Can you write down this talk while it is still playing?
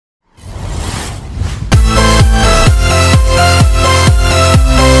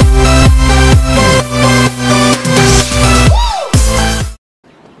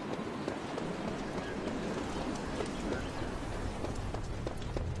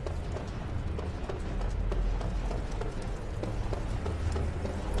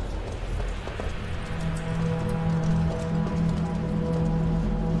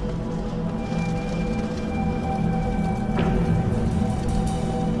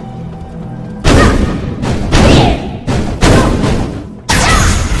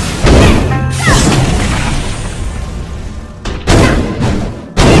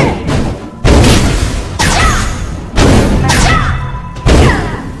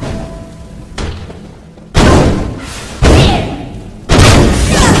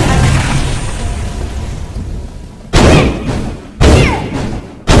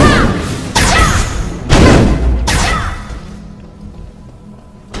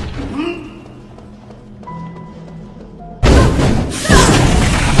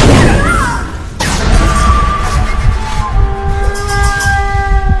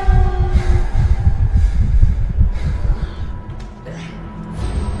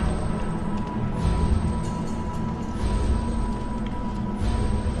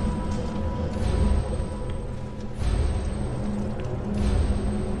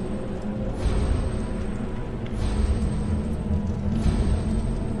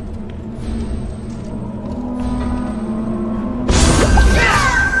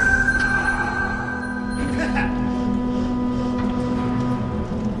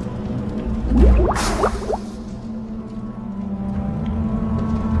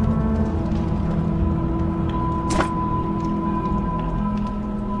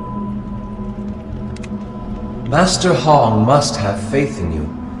Master Hong must have faith in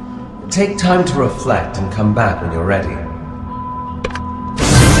you. Take time to reflect and come back when you're ready.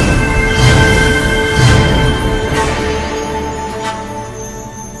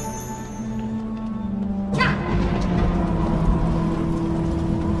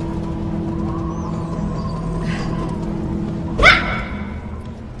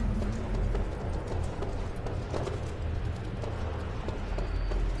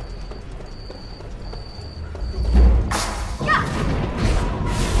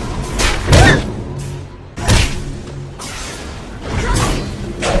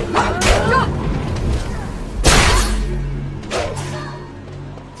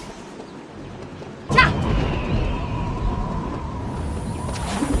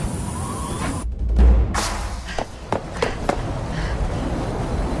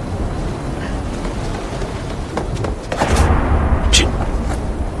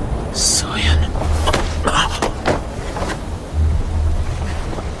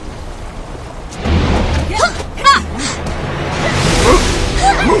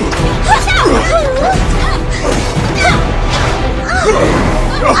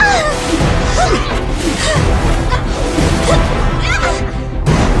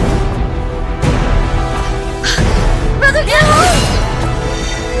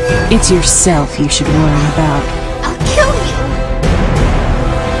 It's yourself you should worry about. I'll kill you!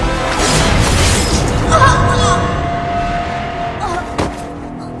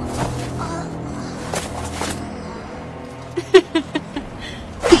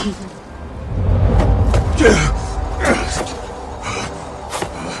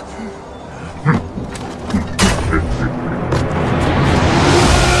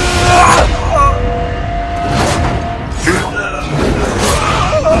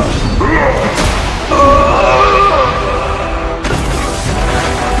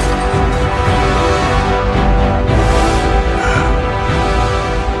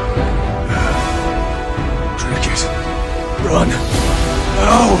 Run!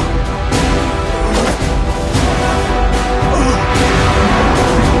 Now!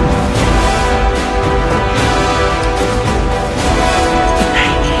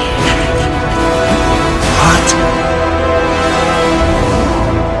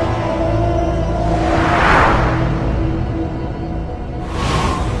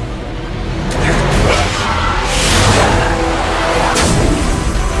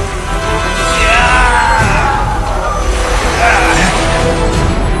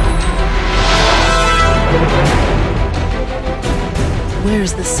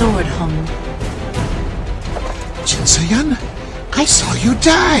 Where's the sword, Hong? Jinsayan, I saw you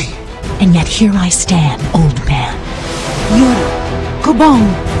die. And yet here I stand, old man. Yura,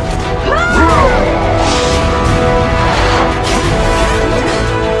 Kubong!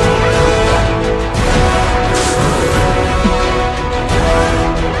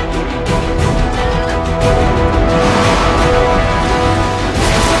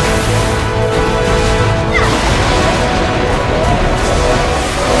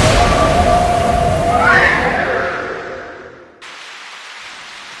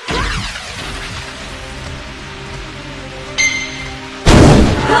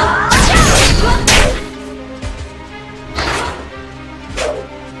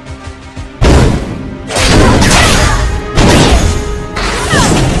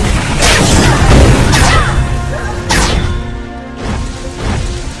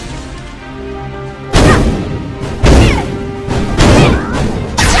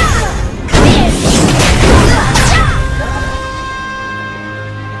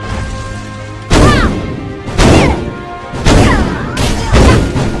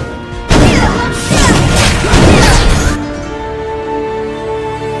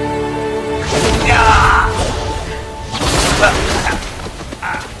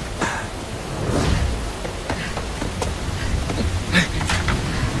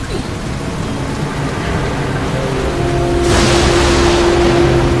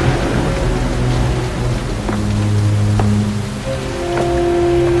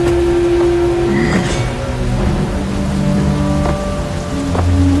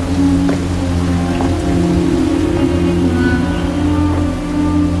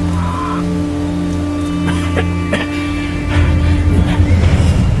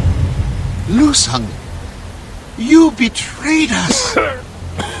 Lusang, you betrayed us.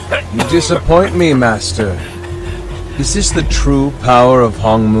 You disappoint me, Master. Is this the true power of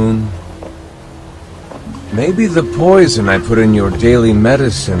Hong Moon? Maybe the poison I put in your daily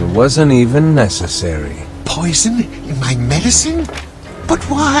medicine wasn't even necessary. Poison in my medicine? But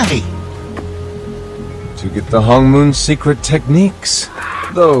why? To get the Hong Moon's secret techniques.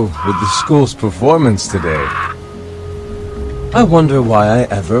 Though, with the school's performance today, I wonder why I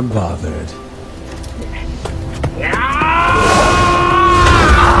ever bothered.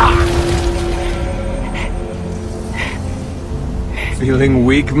 Feeling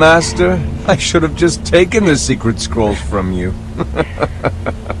weak, Master? I should have just taken the secret scrolls from you.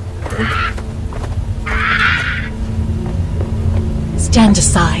 Stand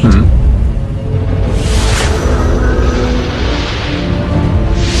aside.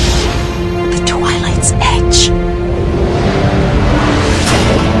 The Twilight's edge.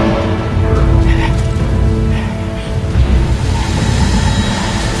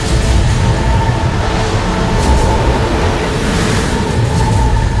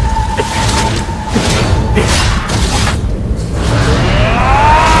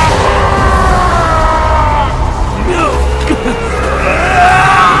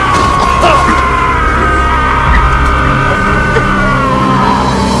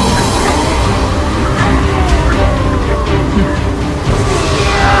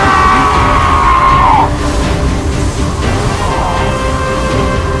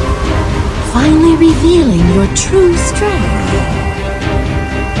 Finally revealing your true strength.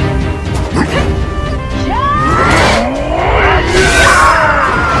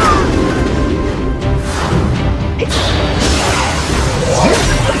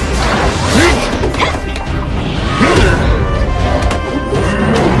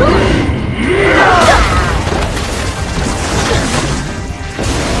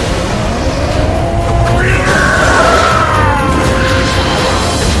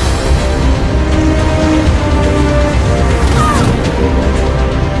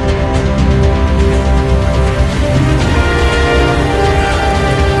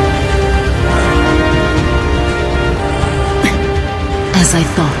 As I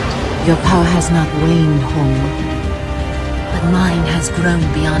thought, your power has not waned, Hong, but mine has grown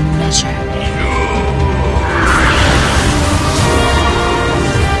beyond measure.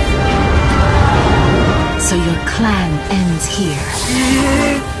 So your clan ends here.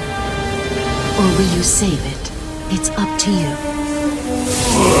 Or will you save it? It's up to you.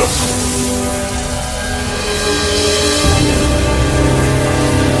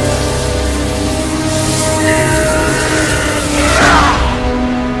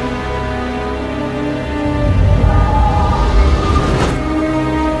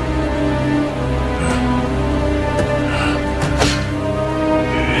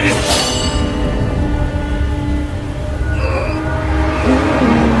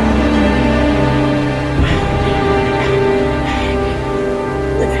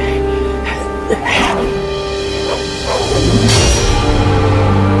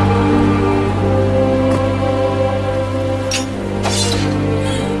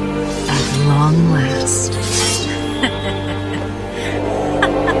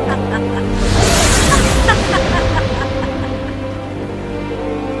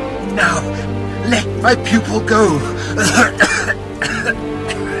 Now, let my pupil go.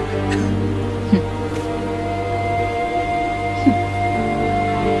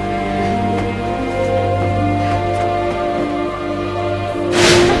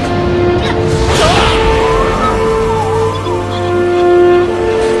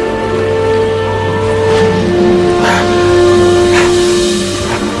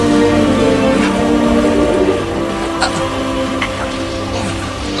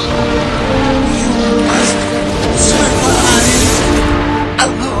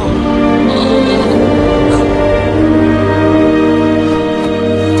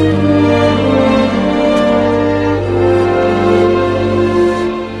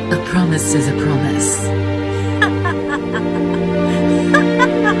 Is a promise.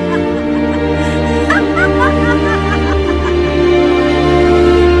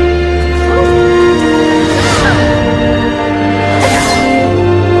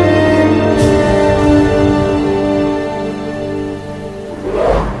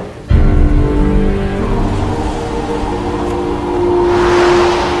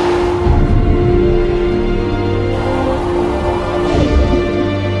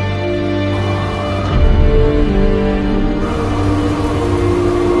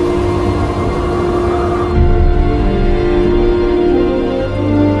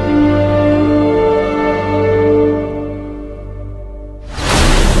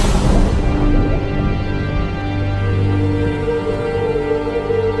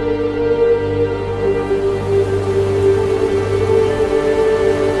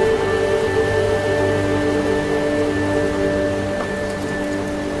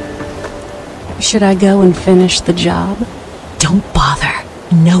 Should I go and finish the job? Don't bother.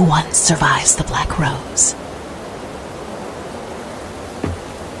 No one survives the Black Rose.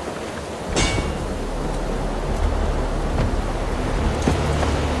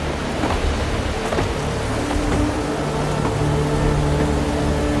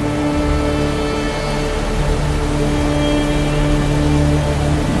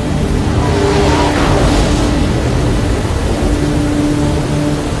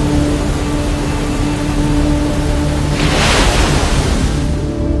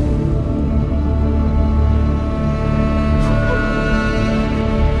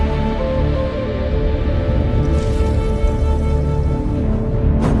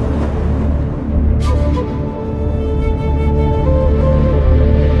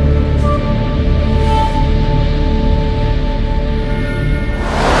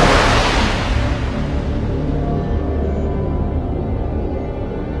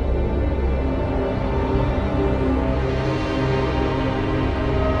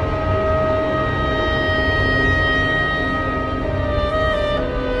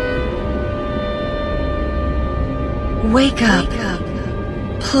 Wake up.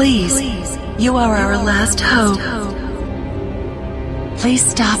 Please. You are our last hope. Please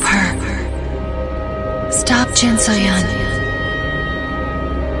stop her. Stop Jin So-yeon.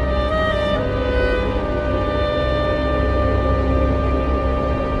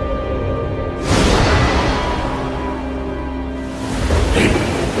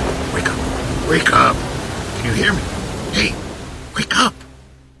 Wake up! Can you hear me? Hey, wake up!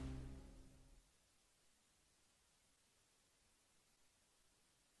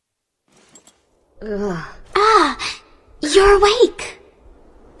 You're awake!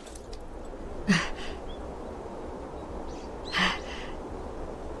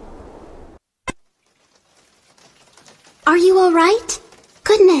 Are you alright?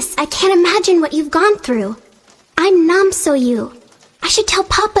 Goodness, I can't imagine what you've gone through. I'm Nam So-yu. I should tell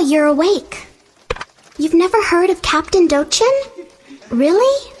Papa you're awake. You've never heard of Captain Dochin?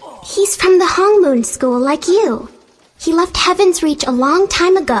 Really? He's from the Hongmoon School like you. He left Heaven's Reach a long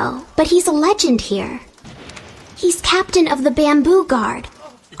time ago, but he's a legend here. He's captain of the Bamboo Guard,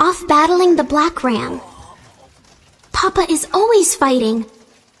 off battling the Black Ram. Papa is always fighting.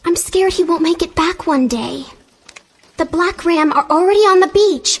 I'm scared he won't make it back one day. The Black Ram are already on the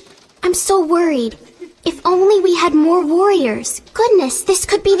beach. I'm so worried. If only we had more warriors. Goodness, this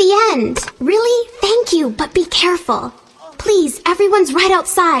could be the end. Really? Thank you, but be careful. Please, everyone's right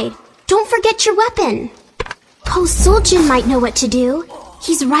outside. Don't forget your weapon. Po Suljin might know what to do.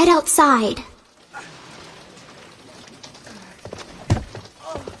 He's right outside.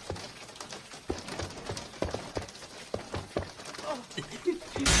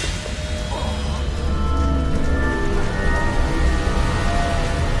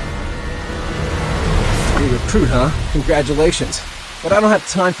 Recruit, huh? Congratulations. But I don't have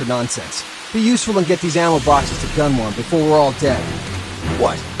time for nonsense. Be useful and get these ammo boxes to Gunworm before we're all dead.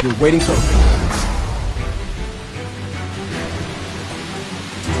 What? You're waiting for...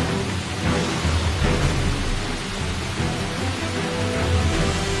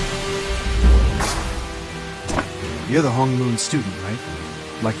 You're the Hongmoon student, right?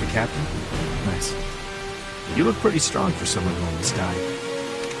 Like the captain? Nice. You look pretty strong for someone who almost died.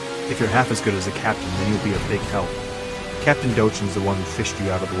 If you're half as good as a captain, then you'll be a big help. Captain Dochin's the one who fished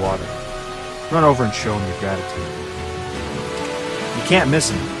you out of the water. Run over and show him your gratitude. You can't miss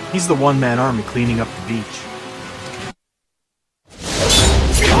him. He's the one-man army cleaning up the beach.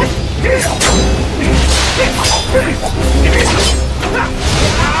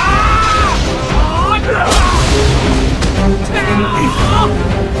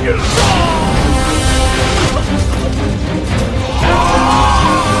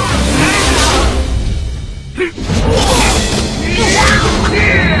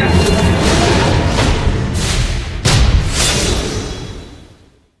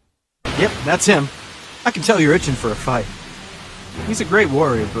 Yep, that's him. I can tell you're itching for a fight. He's a great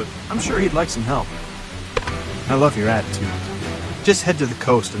warrior, but I'm sure he'd like some help. I love your attitude. Just head to the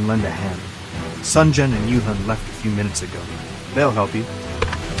coast and lend a hand. Sunjin and Yuhan left a few minutes ago. They'll help you.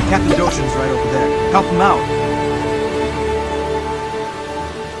 Captain Dochin's right over there. Help him out.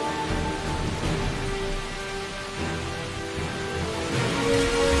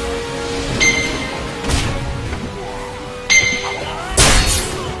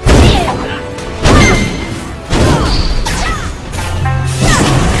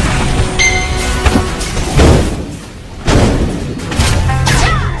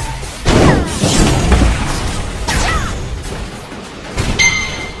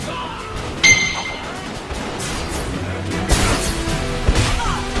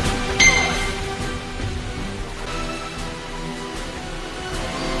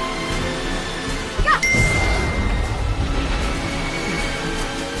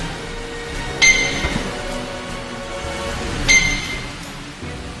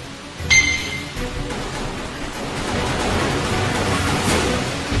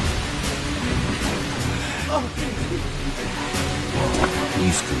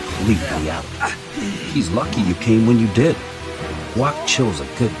 He's completely out. He's lucky you came when you did. Wak Chill's a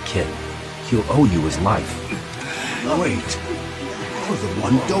good kid. He'll owe you his life. Wait, you're the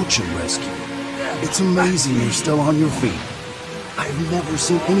one Dochin rescued. It's amazing you're still on your feet. I've never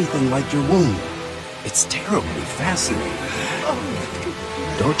seen anything like your wound. It's terribly fascinating.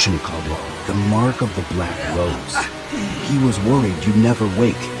 Dochin called it the mark of the Black Rose. He was worried you'd never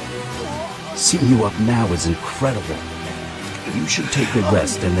wake. Seeing you up now is incredible. You should take a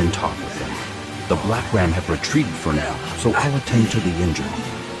rest and then talk with them. The Black Ram have retreated for now, so I'll attend to the injured.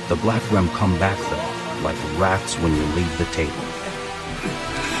 The Black Ram come back though, like rats when you leave the table.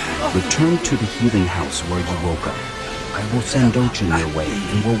 Return to the healing house where you woke up. I will send Dochin your way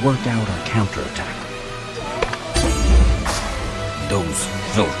and we'll work out our counterattack. Those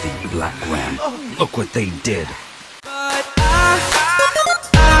filthy black ram. Look what they did.